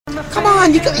Come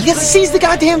on, you got to seize the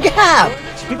goddamn gap.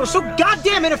 People are so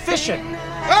goddamn inefficient.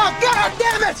 Oh, God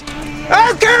damn it! I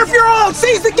don't care if you're old,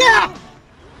 seize the gap!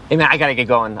 Hey, man, I gotta get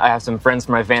going. I have some friends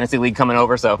from my fantasy league coming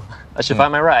over, so I should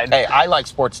find my ride. Hey, I like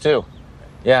sports too.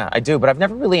 Yeah, I do, but I've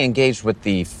never really engaged with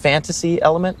the fantasy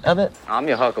element of it. I'm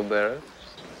your huckleberry.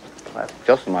 That's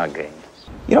just my game.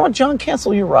 You know what, John?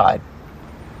 Cancel your ride.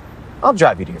 I'll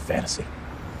drive you to your fantasy.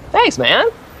 Thanks, man.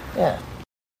 Yeah.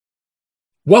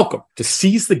 Welcome to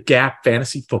Seize the Gap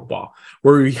Fantasy Football,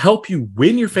 where we help you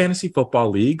win your fantasy football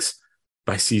leagues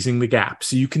by seizing the gap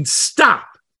so you can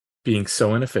stop being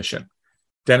so inefficient.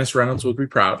 Dennis Reynolds would be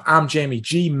proud. I'm Jamie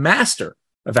G, master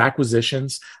of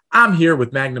acquisitions. I'm here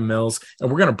with Magnum Mills,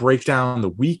 and we're going to break down the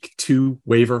Week 2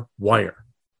 waiver wire.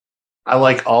 I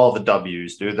like all the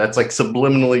W's, dude. That's like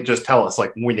subliminally just tell us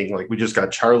like winning. Like we just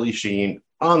got Charlie Sheen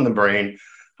on the brain.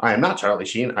 I am not Charlie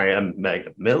Sheen. I am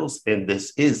Magnum Mills, and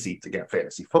this is Seat to Get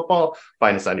Fantasy Football.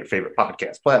 Find us on your favorite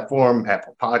podcast platform,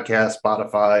 Apple Podcasts,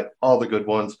 Spotify, all the good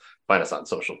ones. Find us on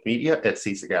social media at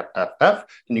Seat to Gap FF,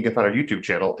 and you can find our YouTube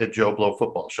channel at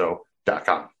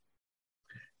JoeBlowFootballShow.com.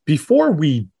 Before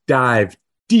we dive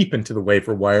deep into the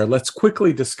waiver wire, let's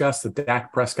quickly discuss the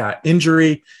Dak Prescott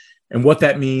injury and what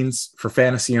that means for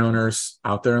fantasy owners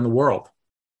out there in the world.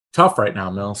 Tough right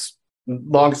now, Mills.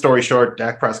 Long story short,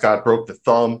 Dak Prescott broke the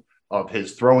thumb of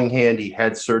his throwing hand. He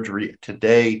had surgery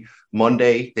today,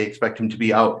 Monday. They expect him to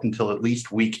be out until at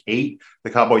least week 8. The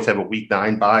Cowboys have a week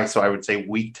 9 bye, so I would say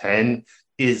week 10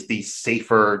 is the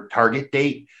safer target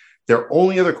date. Their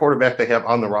only other quarterback they have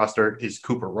on the roster is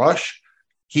Cooper Rush.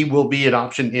 He will be an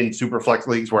option in super flex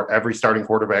leagues where every starting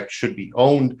quarterback should be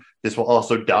owned. This will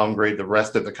also downgrade the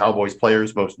rest of the Cowboys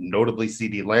players, most notably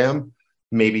CeeDee Lamb,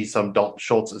 maybe some Dalton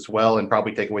Schultz as well, and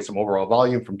probably take away some overall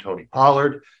volume from Tony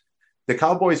Pollard. The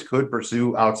Cowboys could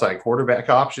pursue outside quarterback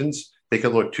options. They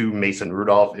could look to Mason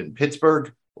Rudolph in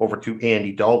Pittsburgh, over to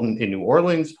Andy Dalton in New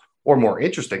Orleans, or more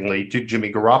interestingly, to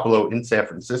Jimmy Garoppolo in San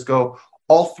Francisco.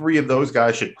 All three of those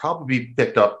guys should probably be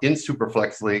picked up in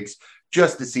Superflex leagues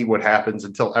just to see what happens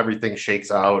until everything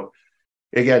shakes out.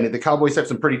 Again, the Cowboys have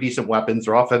some pretty decent weapons.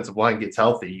 Their offensive line gets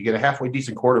healthy. You get a halfway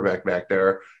decent quarterback back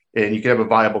there, and you can have a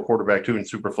viable quarterback too in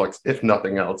Superflex, if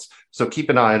nothing else. So keep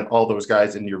an eye on all those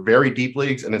guys in your very deep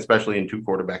leagues, and especially in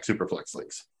 2-quarterback Superflex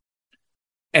leagues.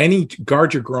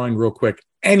 Guard your groin real quick.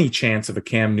 Any chance of a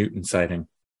Cam Newton sighting?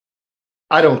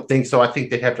 I don't think so. I think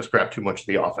they'd have to scrap too much of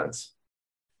the offense.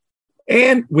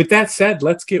 And with that said,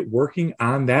 let's get working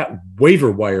on that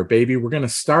waiver wire, baby. We're going to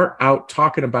start out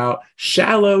talking about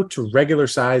shallow to regular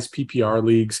size PPR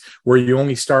leagues where you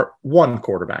only start one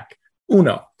quarterback.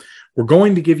 Uno. We're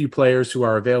going to give you players who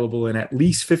are available in at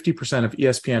least 50% of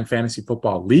ESPN fantasy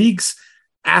football leagues.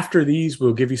 After these,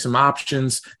 we'll give you some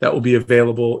options that will be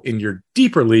available in your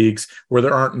deeper leagues where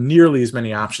there aren't nearly as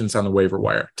many options on the waiver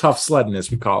wire. Tough sledding, as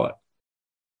we call it.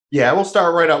 Yeah, we'll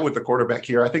start right out with the quarterback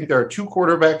here. I think there are 2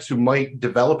 quarterbacks who might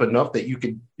develop enough that you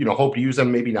could, hope to use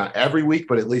them maybe not every week,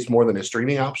 but at least more than a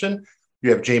streaming option.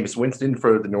 You have Jameis Winston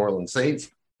for the New Orleans Saints.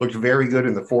 Looked very good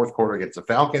in the 4th quarter against the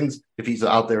Falcons. If he's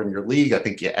out there in your league, I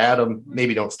think you add him.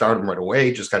 Maybe don't start him right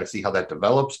away. Just kind of see how that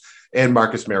develops. And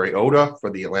Marcus Mariota for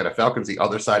the Atlanta Falcons, the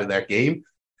other side of that game.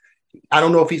 I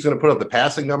don't know if he's going to put up the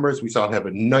passing numbers. We saw him have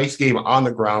a nice game on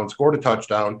the ground, scored a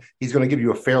touchdown. He's going to give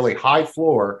you a fairly high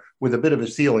floor with a bit of a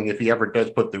ceiling if he ever does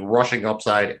put the rushing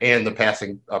upside and the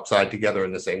passing upside together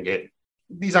in the same game.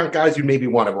 These aren't guys you maybe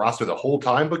want to roster the whole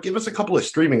time, but give us a couple of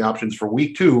streaming options for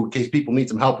week 2 in case people need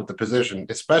some help with the position,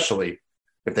 especially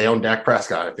if they own Dak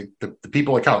Prescott. I think the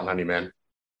people are counting on you, man.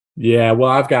 Yeah, well,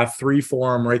 I've got 3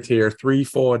 for him right here. 3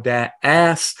 for that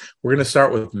ass. We're going to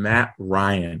start with Matt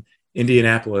Ryan,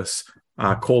 Indianapolis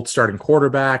Colts starting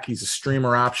quarterback. He's a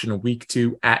streamer option in week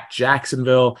 2 at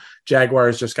Jacksonville.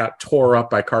 Jaguars just got tore up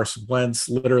by Carson Wentz,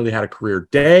 literally had a career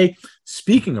day.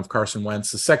 Speaking of Carson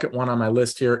Wentz, the second one on my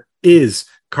list here is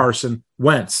Carson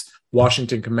Wentz,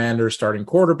 Washington Commanders starting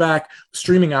quarterback,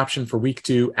 streaming option for week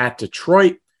 2 at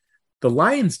Detroit. The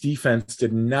Lions defense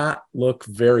did not look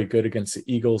very good against the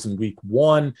Eagles in week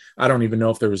 1. I don't even know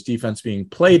if there was defense being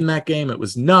played in that game. It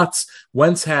was nuts.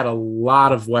 Wentz had a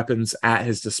lot of weapons at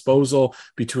his disposal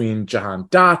between Jahan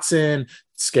Dotson,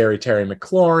 scary Terry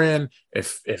McLaurin.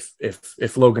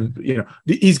 If Logan,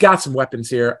 he's got some weapons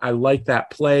here. I like that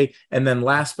play. And then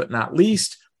last but not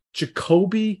least,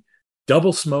 Jacoby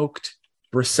double smoked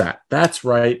Brissett. That's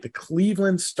right. The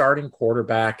Cleveland starting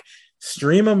quarterback.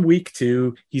 Stream him week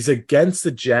 2. He's against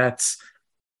the Jets.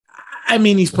 I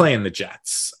mean, he's playing the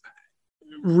Jets.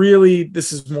 Really,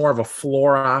 this is more of a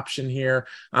floor option here.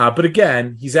 But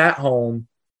again, he's at home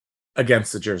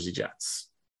against the Jersey Jets.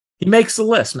 He makes the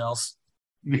list, Mills.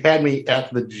 You had me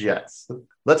at the Jets.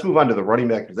 Let's move on to the running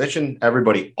back position.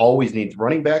 Everybody always needs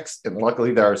running backs, and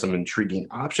luckily there are some intriguing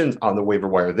options on the waiver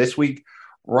wire this week.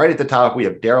 Right at the top, we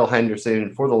have Darrell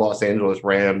Henderson for the Los Angeles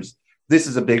Rams. This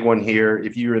is a big one here.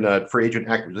 If you're in a free agent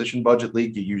acquisition budget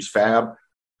league, you use Fab.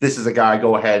 This is a guy,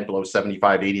 go ahead, below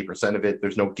 75, 80% of it.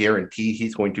 There's no guarantee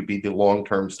he's going to be the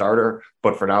long-term starter,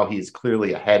 but for now, he is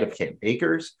clearly ahead of Cam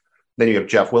Akers. Then you have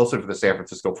Jeff Wilson for the San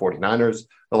Francisco 49ers.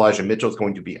 Elijah Mitchell is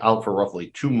going to be out for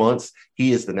roughly 2 months.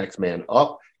 He is the next man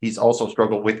up. He's also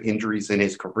struggled with injuries in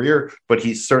his career, but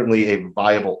he's certainly a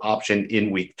viable option in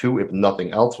week 2, if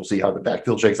nothing else. We'll see how the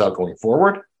backfield shakes out going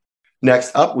forward.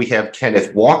 Next up, we have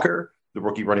Kenneth Walker, the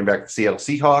rookie running back of the Seattle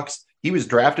Seahawks. He was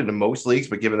drafted in most leagues,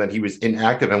 but given that he was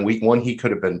inactive in week 1, he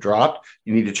could have been dropped.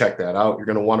 You need to check that out. You're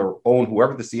going to want to own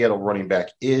whoever the Seattle running back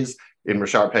is. And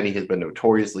Rashard Penny has been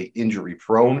notoriously injury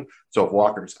prone. So if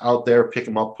Walker's out there, pick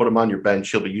him up, put him on your bench.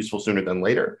 He'll be useful sooner than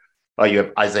later. You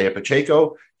have Isaiah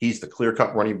Pacheco. He's the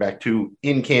clear-cut running back too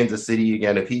in Kansas City.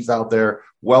 Again, if he's out there,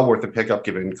 well worth a pickup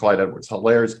given Clyde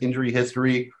Edwards-Hilaire's injury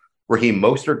history. Raheem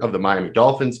Mostert of the Miami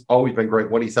Dolphins, always been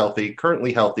great when he's healthy,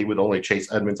 currently healthy with only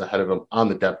Chase Edmonds ahead of him on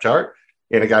the depth chart.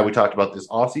 And a guy we talked about this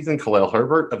offseason, Khalil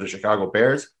Herbert of the Chicago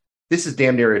Bears. This is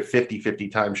damn near a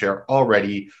 50-50 timeshare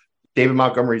already. David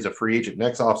Montgomery is a free agent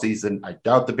next offseason. I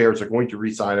doubt the Bears are going to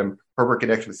re-sign him. Herbert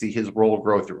can actually see his role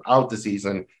grow throughout the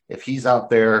season. If he's out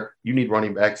there, you need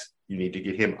running backs. You need to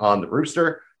get him on the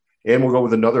rooster. And we'll go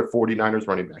with another 49ers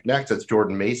running back next. That's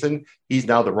Jordan Mason. He's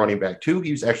now the running back too.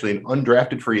 He was actually an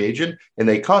undrafted free agent, and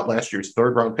they caught last year's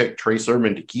third-round pick, Trey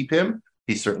Sermon, to keep him.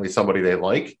 He's certainly somebody they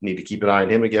like. Need to keep an eye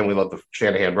on him. Again, we love the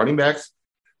Shanahan running backs.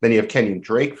 Then you have Kenyon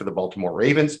Drake for the Baltimore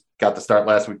Ravens. Got the start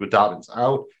last week with Dobbins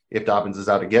out. If Dobbins is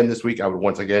out again this week, I would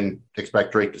once again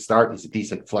expect Drake to start. He's a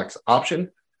decent flex option.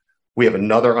 We have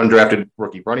another undrafted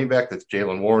rookie running back. That's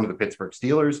Jalen Warren of the Pittsburgh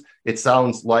Steelers. It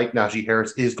sounds like Najee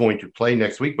Harris is going to play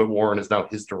next week, but Warren is now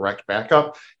his direct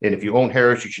backup. And if you own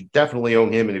Harris, you should definitely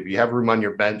own him. And if you have room on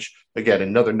your bench, again,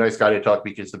 another nice guy to talk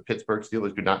because the Pittsburgh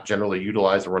Steelers do not generally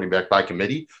utilize a running back by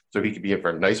committee. So he could be in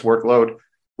for a nice workload.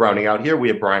 Rounding out here, we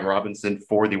have Brian Robinson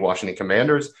for the Washington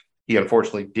Commanders. He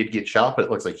unfortunately did get shot, but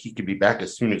it looks like he could be back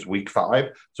as soon as week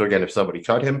 5. So again, if somebody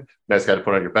cut him, nice guy to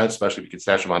put on your bench, especially if you can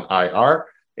stash him on IR.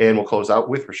 And we'll close out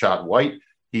with Rachaad White.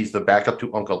 He's the backup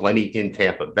to Uncle Lenny in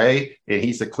Tampa Bay. And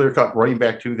he's the clear-cut running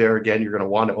back too there. Again, you're going to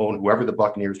want to own whoever the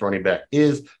Buccaneers running back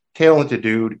is. Talented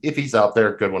dude. If he's out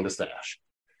there, good one to stash.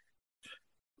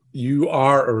 You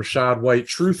are a Rachaad White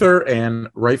truther, and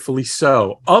rightfully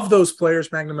so. Of those players,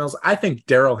 Magnum Mills, I think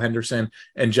Darrell Henderson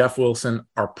and Jeff Wilson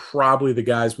are probably the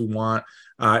guys we want.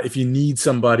 If you need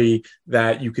somebody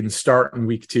that you can start in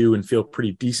week 2 and feel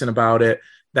pretty decent about it,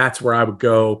 that's where I would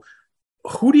go.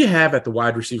 Who do you have at the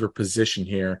wide receiver position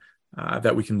here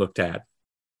that we can look to add?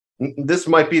 This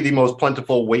might be the most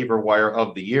plentiful waiver wire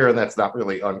of the year, and that's not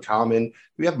really uncommon.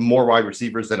 We have more wide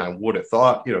receivers than I would have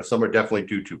thought. You know, some are definitely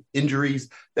due to injuries.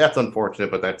 That's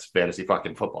unfortunate, but that's fantasy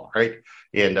fucking football, right?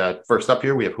 And first up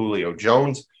here, we have Julio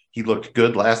Jones. He looked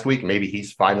good last week. Maybe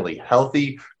he's finally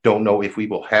healthy. Don't know if we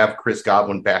will have Chris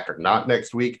Godwin back or not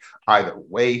next week. Either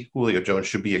way, Julio Jones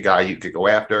should be a guy you could go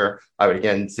after. I would,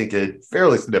 again, sink a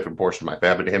fairly significant portion of my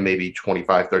fab into him, maybe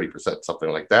 25, 30%, something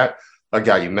like that. A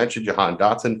guy you mentioned, Jahan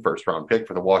Dotson, first-round pick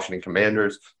for the Washington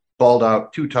Commanders, balled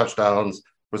out, 2 touchdowns.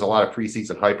 Was a lot of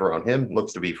preseason hype around him.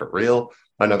 Looks to be for real.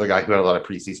 Another guy who had a lot of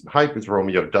preseason hype is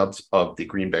Romeo Doubs of the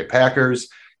Green Bay Packers.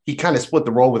 He kind of split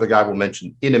the role with a guy we'll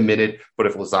mention in a minute, but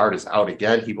if Lazard is out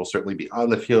again, he will certainly be on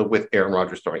the field with Aaron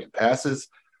Rodgers throwing in passes.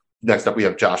 Next up, we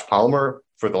have Josh Palmer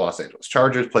for the Los Angeles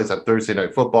Chargers, plays on Thursday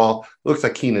Night Football. Looks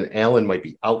like Keenan Allen might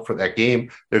be out for that game.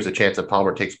 There's a chance that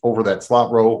Palmer takes over that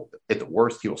slot role. At the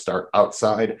worst, he will start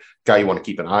outside. Guy you want to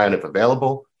keep an eye on if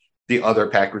available. The other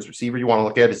Packers receiver you want to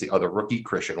look at is the other rookie,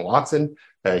 Christian Watson.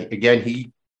 Again,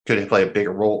 he could play a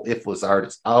bigger role if Lazard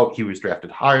is out. He was drafted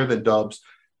higher than Doubs.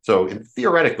 So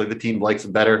theoretically, the team likes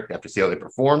him better. You have to see how they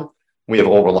perform. We have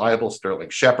old reliable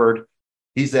Sterling Shepard.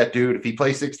 He's that dude. If he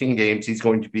plays 16 games, he's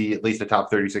going to be at least a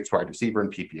top 36 wide receiver in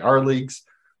PPR leagues.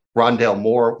 Rondale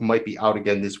Moore might be out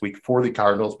again this week for the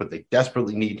Cardinals, but they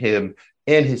desperately need him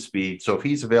and his speed. So if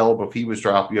he's available, if he was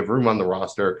dropped, you have room on the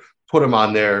roster, put him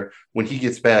on there. When he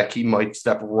gets back, he might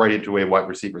step right into a wide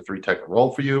receiver 3 type of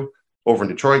role for you. Over in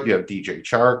Detroit, you have DJ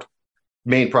Chark.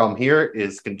 Main problem here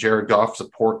is, can Jared Goff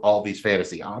support all these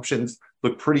fantasy options?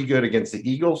 Look pretty good against the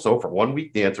Eagles. So for 1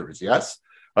 week, the answer is yes.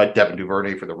 Devin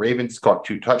Duvernay for the Ravens caught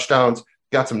 2 touchdowns,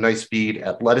 got some nice speed,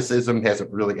 athleticism,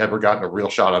 hasn't really ever gotten a real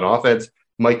shot on offense.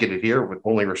 Might get it here with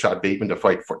only Rashad Bateman to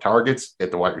fight for targets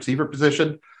at the wide receiver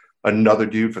position. Another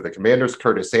dude for the Commanders,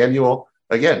 Curtis Samuel,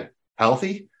 again,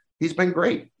 healthy. he's been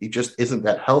great. He just isn't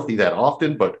that healthy that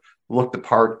often, but looked the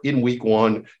part in week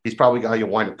 1. He's probably a guy you'll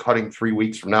wind up cutting 3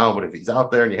 weeks from now, but if he's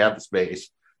out there and you have the space,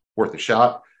 worth a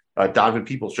shot. Donovan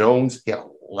Peoples-Jones, he had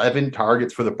 11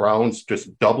 targets for the Browns,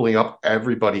 just doubling up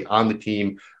everybody on the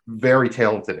team. Very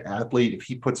talented athlete. If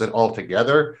he puts it all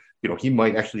together, he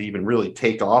might actually even really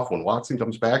take off when Watson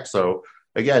comes back. So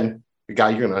again, the guy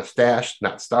you're going to stash,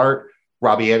 not start.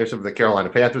 Robbie Anderson for the Carolina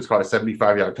Panthers caught a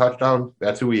 75-yard touchdown.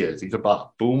 That's who he is. He's a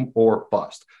bot, boom or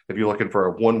bust. If you're looking for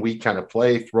a 1 week kind of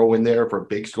play, throw in there for a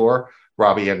big score,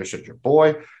 Robbie Anderson's your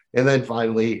boy. And then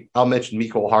finally, I'll mention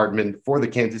Mecole Hardman for the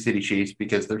Kansas City Chiefs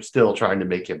because they're still trying to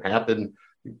make him happen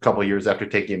a couple of years after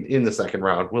taking him in the second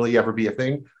round. Will he ever be a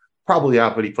thing? Probably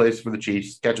not, but he plays for the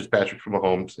Chiefs, catches Patrick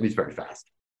Mahomes, and he's very fast.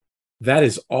 That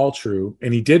is all true.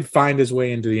 And he did find his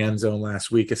way into the end zone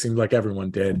last week. It seemed like everyone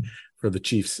did for the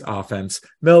Chiefs offense.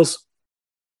 Mills,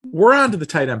 we're on to the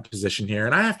tight end position here.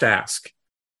 And I have to ask,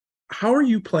 how are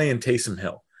you playing Taysom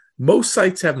Hill? Most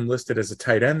sites have him listed as a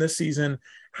tight end this season.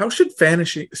 How should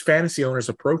fantasy owners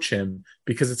approach him?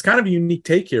 Because it's kind of a unique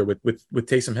take here with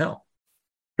Taysom Hill.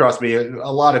 Trust me,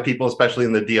 a lot of people, especially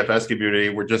in the DFS community,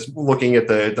 were just looking at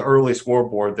the early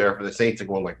scoreboard there for the Saints and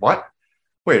going like, what?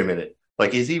 Wait a minute.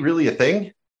 Like, is he really a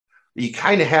thing? You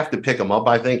kind of have to pick him up,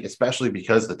 I think, especially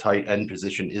because the tight end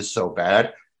position is so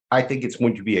bad. I think it's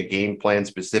going to be a game plan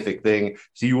specific thing.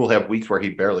 So you will have weeks where he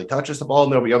barely touches the ball,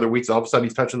 and there'll be other weeks all of a sudden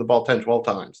he's touching the ball 10, 12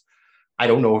 times. I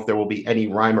don't know if there will be any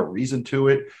rhyme or reason to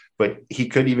it, but he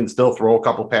could even still throw a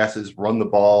couple passes, run the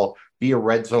ball, be a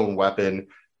red zone weapon.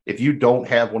 If you don't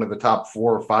have one of the top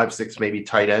 4 or 5, 6, maybe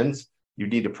tight ends, you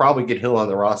need to probably get Hill on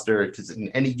the roster because in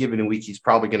any given week, he's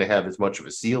probably going to have as much of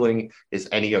a ceiling as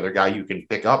any other guy you can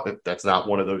pick up if that's not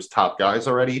one of those top guys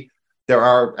already. There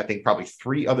are, I think, probably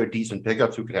 3 other decent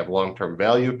pickups who could have long-term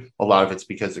value. A lot of it's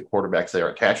because the quarterbacks they are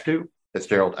attached to. It's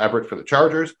Gerald Everett for the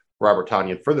Chargers, Robert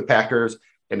Tonyan for the Packers,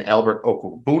 and Albert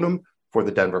Okwuegbunam for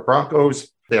the Denver Broncos.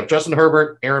 They have Justin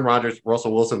Herbert, Aaron Rodgers,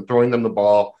 Russell Wilson throwing them the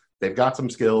ball. They've got some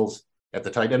skills at the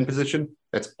tight end position.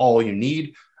 That's all you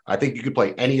need. I think you could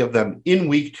play any of them in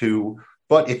week 2,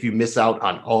 but if you miss out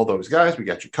on all those guys, we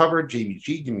got you covered. Jamie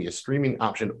G, give me a streaming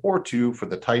option or 2 for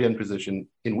the tight end position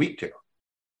in week 2.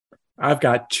 I've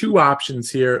got 2 options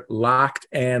here, locked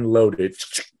and loaded.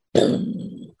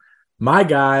 My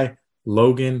guy,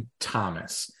 Logan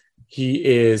Thomas. He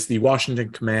is the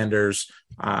Washington Commanders'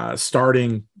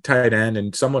 starting tight end,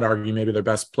 and some would argue maybe their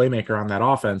best playmaker on that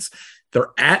offense.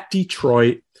 They're at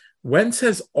Detroit. Wentz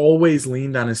has always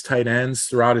leaned on his tight ends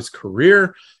throughout his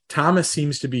career. Thomas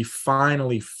seems to be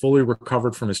finally fully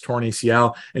recovered from his torn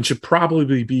ACL and should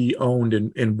probably be owned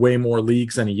in way more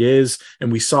leagues than he is.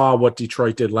 And we saw what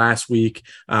Detroit did last week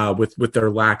with their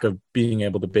lack of being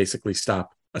able to basically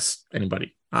stop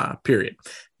anybody, period.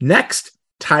 Next,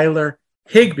 Tyler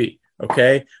Higbee,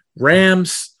 okay?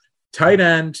 Rams, tight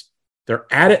end. They're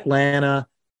at Atlanta.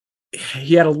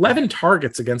 He had 11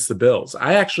 targets against the Bills.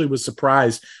 I actually was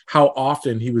surprised how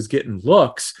often he was getting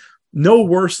looks. No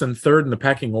worse than 3rd in the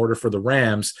pecking order for the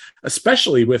Rams,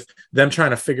 especially with them trying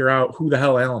to figure out who the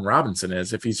hell Allen Robinson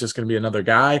is, if he's just going to be another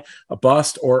guy, a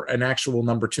bust, or an actual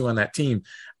number 2 on that team.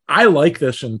 I like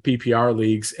this in PPR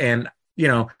leagues. And,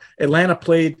 Atlanta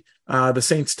played the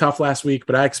Saints tough last week,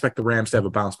 but I expect the Rams to have a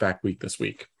bounce back week this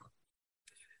week.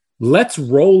 Let's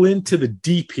roll into the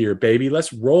deep here, baby.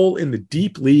 Let's roll in the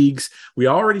deep leagues. We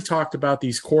already talked about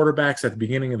these quarterbacks at the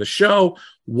beginning of the show.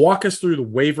 Walk us through the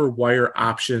waiver wire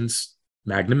options,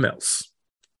 Magnum Mills.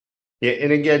 Yeah,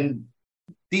 and again,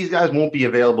 these guys won't be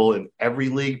available in every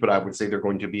league, but I would say they're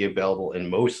going to be available in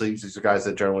most leagues. These are guys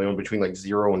that generally own between like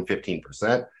 0 and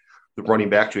 15%. The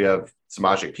running backs, we have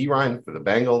Samaje Perine for the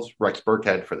Bengals, Rex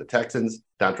Burkhead for the Texans,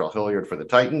 Dontrell Hilliard for the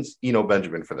Titans, Eno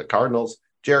Benjamin for the Cardinals,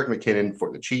 Jerick McKinnon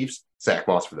for the Chiefs, Zach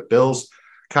Moss for the Bills.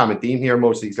 Common theme here,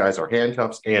 most of these guys are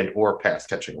handcuffs and or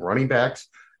pass-catching running backs.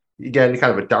 Again,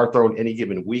 kind of a dart throw in any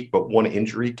given week, but one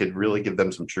injury could really give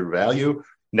them some true value.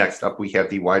 Next up, we have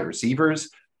the wide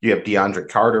receivers. You have DeAndre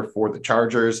Carter for the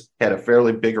Chargers. Had a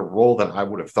fairly bigger role than I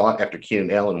would have thought after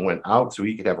Keenan Allen went out, so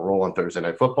he could have a role on Thursday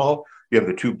Night Football. You have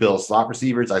the 2 Bills slot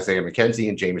receivers, Isaiah McKenzie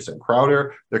and Jamison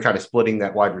Crowder. They're kind of splitting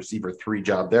that wide receiver 3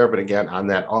 job there, but again, on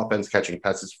that offense, catching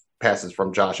passes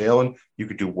from Josh Allen, you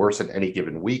could do worse in any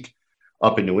given week.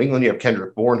 Up in New England, you have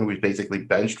Kendrick Bourne, who was basically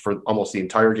benched for almost the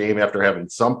entire game after having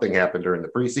something happen during the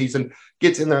preseason.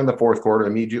 Gets in there in the 4th quarter,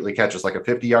 immediately catches like a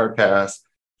 50-yard pass.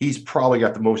 He's probably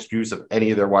got the most use of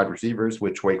any of their wide receivers,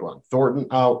 with Waylon Thornton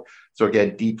out. So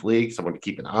again, deep league, someone to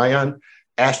keep an eye on.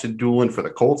 Ashton Doolin for the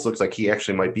Colts looks like he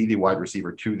actually might be the wide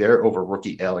receiver 2 there over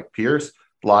rookie Alec Pierce.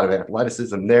 A lot of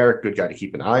athleticism there. Good guy to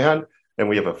keep an eye on. Then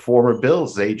we have a former Bill,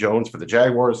 Zay Jones for the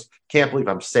Jaguars. Can't believe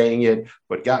I'm saying it,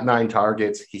 but got 9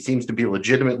 targets. He seems to be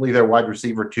legitimately their wide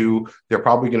receiver too. They're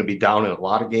probably going to be down in a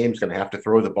lot of games, going to have to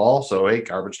throw the ball. So, hey,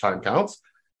 garbage time counts.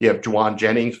 You have Juwan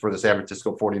Jennings for the San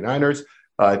Francisco 49ers.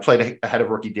 Played ahead of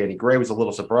rookie Danny Gray. Was a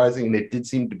little surprising. And it did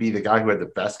seem to be the guy who had the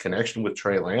best connection with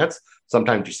Trey Lance.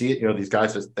 Sometimes you see it, these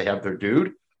guys, they have their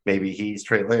dude. Maybe he's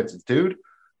Trey Lance's dude.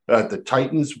 The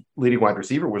Titans' leading wide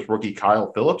receiver was rookie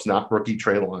Kyle Phillips, not rookie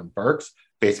Treylon Burks,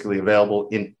 basically available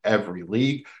in every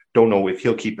league. Don't know if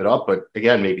he'll keep it up, but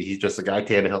again, maybe he's just a guy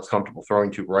Tannehill's comfortable throwing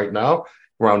to right now.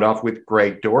 Round off with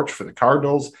Greg Dortch for the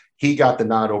Cardinals. He got the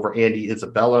nod over Andy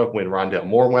Isabella when Rondale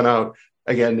Moore went out.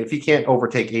 Again, if he can't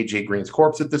overtake A.J. Green's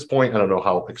corpse at this point, I don't know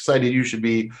how excited you should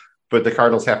be, but the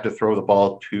Cardinals have to throw the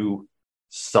ball to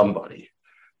somebody.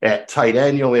 At tight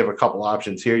end, you only have a couple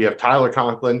options here. You have Tyler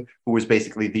Conklin, who was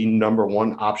basically the number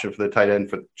one option for the tight end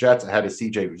for the Jets ahead of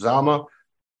C.J. Uzama.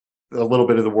 A little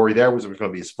bit of the worry there was it was going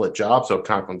to be a split job, so if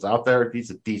Conklin's out there, he's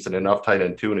a decent enough tight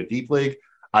end too in a deep league.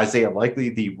 Isaiah Likely,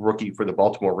 the rookie for the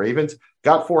Baltimore Ravens,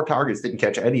 got 4 targets, didn't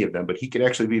catch any of them, but he could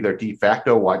actually be their de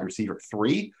facto wide receiver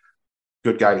 3.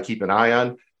 Good guy to keep an eye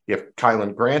on. You have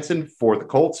Kylan Granson for the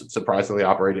Colts, surprisingly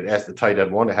operated as the tight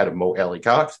end 1 ahead of Mo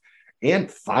Alley-Cox.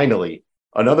 And finally,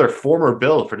 another former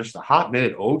Bill for just a hot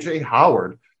minute, O.J.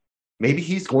 Howard. Maybe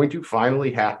he's going to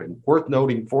finally happen. Worth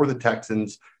noting for the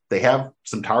Texans, they have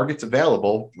some targets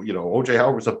available. O.J.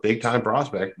 Howard was a big-time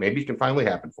prospect. Maybe it can finally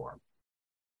happen for him.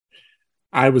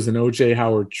 I was an O.J.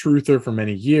 Howard truther for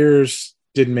many years.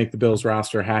 Didn't make the Bills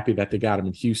roster. Happy that they got him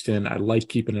in Houston. I like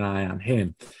keeping an eye on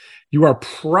him. You are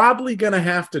probably going to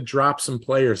have to drop some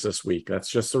players this week. That's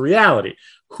just the reality.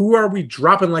 Who are we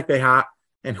dropping like they hot,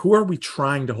 and who are we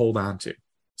trying to hold on to?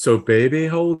 So, baby,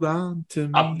 hold on to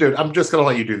me. Dude, I'm just going to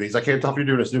let you do these. I can't tell if you're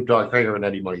doing a Snoop Dogg thing or an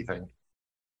Eddie Money thing.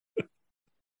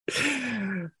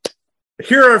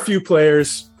 Here are a few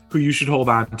players who you should hold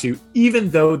on to, even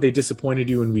though they disappointed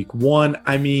you in week 1.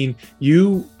 I mean,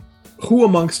 who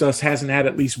amongst us hasn't had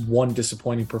at least one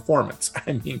disappointing performance?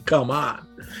 I mean, come on.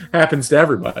 Happens to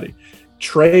everybody.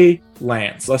 Trey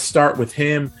Lance. Let's start with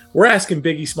him. We're asking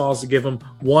Biggie Smalls to give him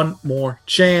one more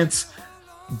chance,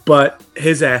 but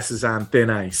his ass is on thin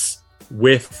ice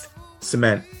with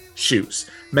cement shoes.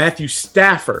 Matthew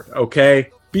Stafford, okay?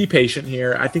 Be patient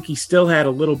here. I think he still had a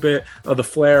little bit of the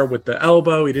flair with the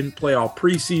elbow. He didn't play all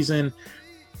preseason.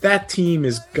 That team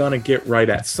is going to get right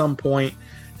at some point.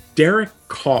 Derek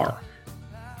Carr.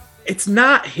 It's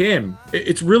not him.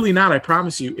 It's really not, I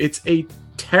promise you. It's a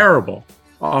terrible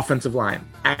offensive line,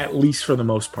 at least for the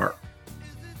most part.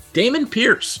 Damon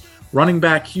Pierce, running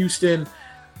back Houston.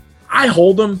 I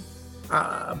hold him,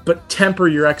 but temper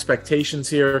your expectations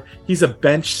here. He's a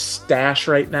bench stash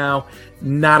right now.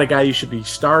 Not a guy you should be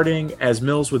starting. As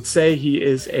Mills would say, he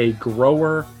is a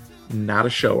grower, not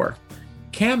a shower.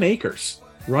 Cam Akers,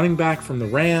 running back from the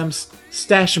Rams.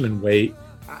 Stash him and wait.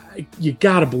 You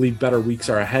got to believe better weeks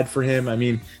are ahead for him. I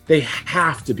mean, they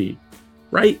have to be,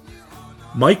 right?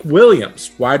 Mike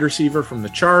Williams, wide receiver from the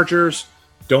Chargers.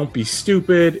 Don't be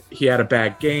stupid. He had a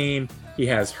bad game. He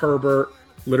has Herbert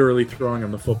literally throwing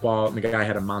him the football, and the guy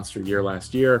had a monster year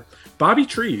last year. Bobby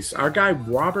Trees, our guy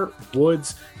Robert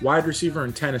Woods, wide receiver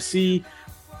in Tennessee.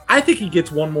 I think he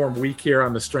gets one more week here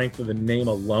on the strength of the name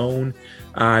alone.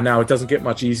 Now, it doesn't get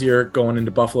much easier going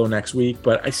into Buffalo next week,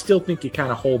 but I still think you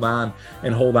kind of hold on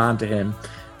to him.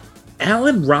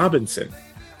 Allen Robinson,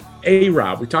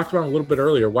 A-Rob, we talked about him a little bit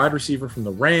earlier, wide receiver from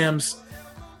the Rams.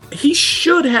 He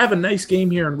should have a nice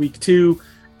game here in week 2.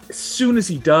 As soon as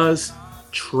he does,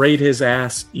 trade his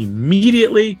ass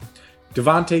immediately.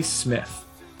 Devontae Smith,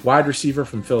 wide receiver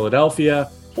from Philadelphia.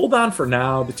 Hold on for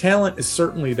now. The talent is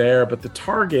certainly there, but the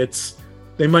targets,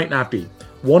 they might not be.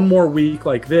 One more week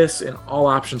like this, and all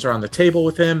options are on the table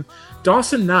with him.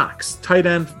 Dawson Knox, tight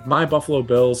end, my Buffalo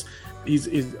Bills.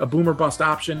 He's a boomer bust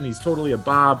option. He's totally a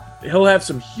Bob. He'll have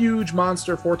some huge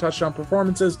monster 4-touchdown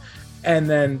performances and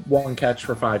then 1 catch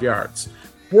for 5 yards.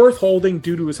 Worth holding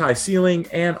due to his high ceiling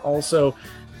and also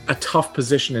a tough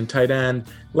position in tight end.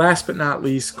 Last but not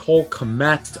least, Cole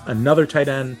Kmet, another tight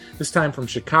end, this time from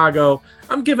Chicago.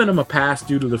 I'm giving him a pass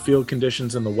due to the field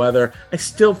conditions and the weather. I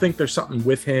still think there's something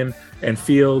with him and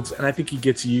Fields, and I think he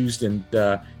gets used and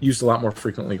used a lot more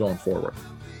frequently going forward.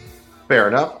 Fair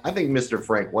enough. I think Mr.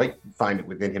 Frank White can find it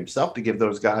within himself to give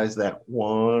those guys that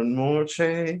one more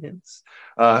chance.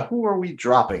 Who are we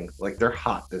dropping? Like, they're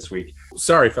hot this week.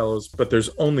 Sorry, fellas, but there's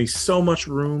only so much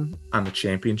room on the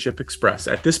Championship Express.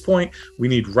 At this point, we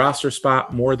need roster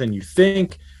spot more than you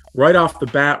think. Right off the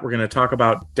bat, we're going to talk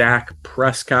about Dak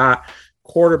Prescott.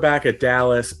 quarterback at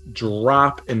Dallas,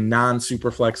 drop in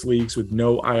non-superflex leagues with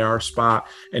no IR spot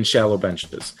and shallow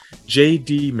benches.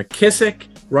 J.D. McKissick,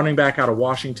 running back out of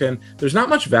Washington. There's not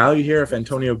much value here if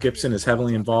Antonio Gibson is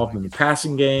heavily involved in the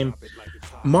passing game.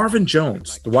 Marvin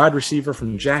Jones, the wide receiver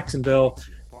from Jacksonville,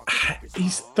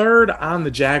 he's third on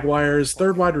the Jaguars,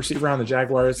 third wide receiver on the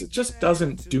Jaguars. It just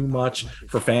doesn't do much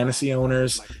for fantasy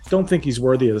owners. Don't think he's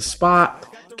worthy of the spot.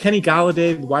 Kenny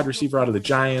Golladay, the wide receiver out of the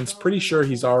Giants, pretty sure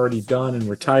he's already done and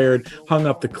retired, hung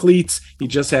up the cleats. He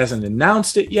just hasn't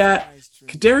announced it yet.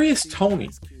 Kadarius Toney,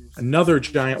 another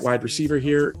Giant wide receiver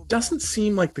here, doesn't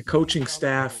seem like the coaching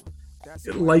staff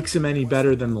likes him any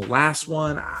better than the last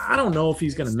one. I don't know if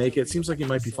he's going to make it. Seems like he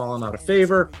might be falling out of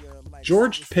favor.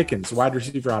 George Pickens, wide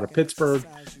receiver out of Pittsburgh.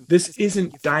 This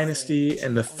isn't dynasty,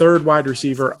 and the third wide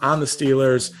receiver on the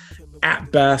Steelers,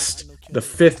 at best, the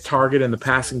fifth target in the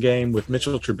passing game with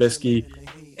Mitchell Trubisky.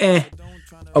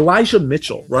 Elijah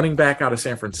Mitchell, running back out of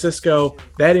San Francisco.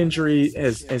 That injury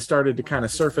has started to kind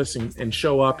of surface and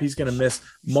show up. He's going to miss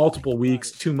multiple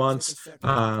weeks, 2 months.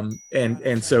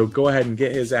 And so go ahead and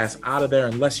get his ass out of there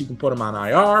unless you can put him on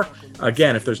IR.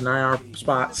 Again, if there's an IR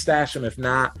spot, stash him. If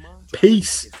not,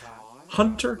 peace.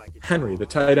 Hunter Henry, the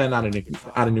tight end out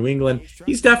of New England.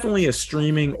 He's definitely a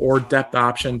streaming or depth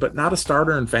option, but not a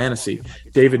starter in fantasy.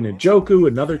 David Njoku,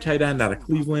 another tight end out of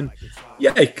Cleveland.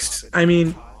 Yikes. I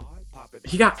mean,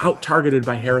 he got out-targeted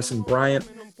by Harrison Bryant.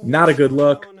 Not a good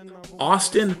look.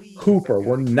 Austin Hooper.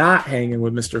 We're not hanging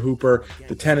with Mr. Hooper,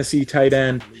 the Tennessee tight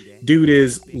end. Dude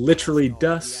is literally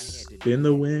dust in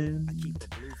the wind.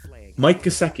 Mike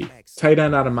Gesicki, tight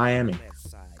end out of Miami.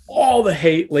 All the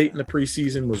hate late in the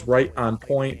preseason was right on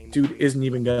point. Dude isn't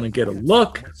even going to get a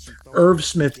look. Irv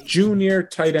Smith Jr.,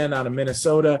 tight end out of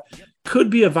Minnesota. Could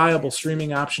be a viable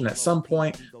streaming option at some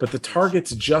point, but the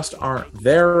targets just aren't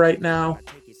there right now.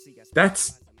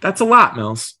 That's a lot,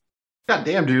 Mills. God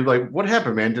damn, dude. Like, what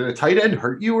happened, man? Did a tight end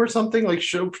hurt you or something? Like,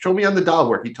 show me on the dial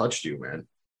where he touched you, man.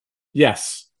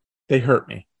 Yes, they hurt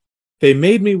me. They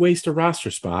made me waste a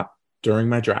roster spot during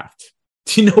my draft.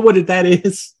 Do you know what that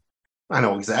is? I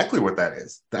know exactly what that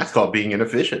is. That's called being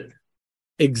inefficient.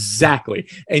 Exactly.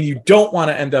 And you don't want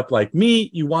to end up like me.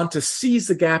 You want to seize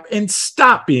the gap and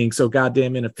stop being so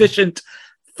goddamn inefficient.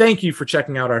 Thank you for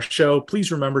checking out our show. Please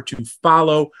remember to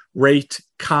follow, rate,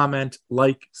 comment,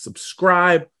 like,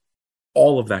 subscribe,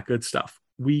 all of that good stuff.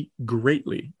 We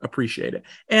greatly appreciate it.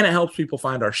 And it helps people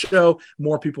find our show.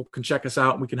 More people can check us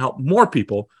out, and we can help more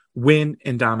people win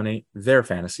and dominate their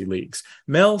fantasy leagues.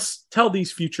 Mills, tell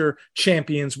these future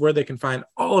champions where they can find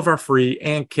all of our free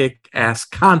and kick-ass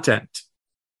content.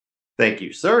 Thank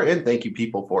you, sir. And thank you,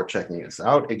 people, for checking us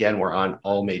out. Again, we're on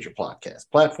all major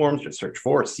podcast platforms. Just search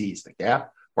for Seize the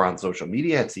Gap. We're on social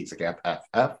media at Seize the Gap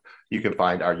FF. You can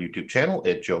find our YouTube channel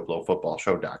at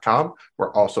JoeBlowFootballShow.com.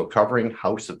 We're also covering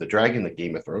House of the Dragon, the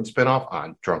Game of Thrones spinoff,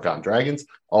 on Drunk on Dragons,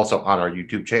 also on our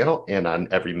YouTube channel and on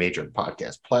every major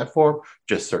podcast platform.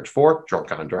 Just search for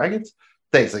Drunk on Dragons.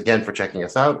 Thanks again for checking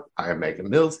us out. I am Megan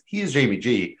Mills. He is Jamie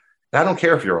G. And I don't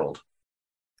care if you're old.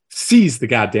 Seize the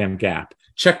goddamn gap.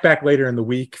 Check back later in the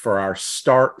week for our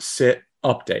start-sit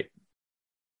update.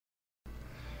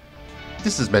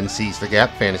 This has been Seize the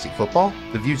Gap Fantasy Football.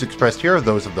 The views expressed here are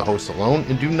those of the hosts alone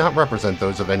and do not represent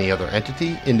those of any other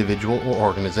entity, individual, or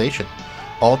organization.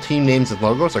 All team names and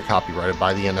logos are copyrighted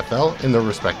by the NFL and their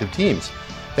respective teams.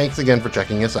 Thanks again for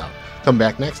checking us out. Come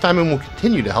back next time and we'll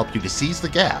continue to help you to seize the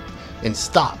gap and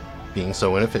stop being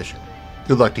so inefficient.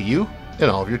 Good luck to you and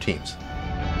all of your teams.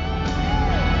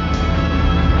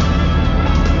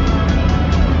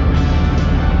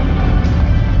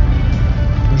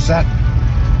 Who's that?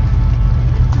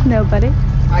 Nobody.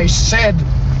 I said,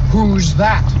 who's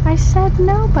that? I said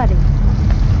nobody.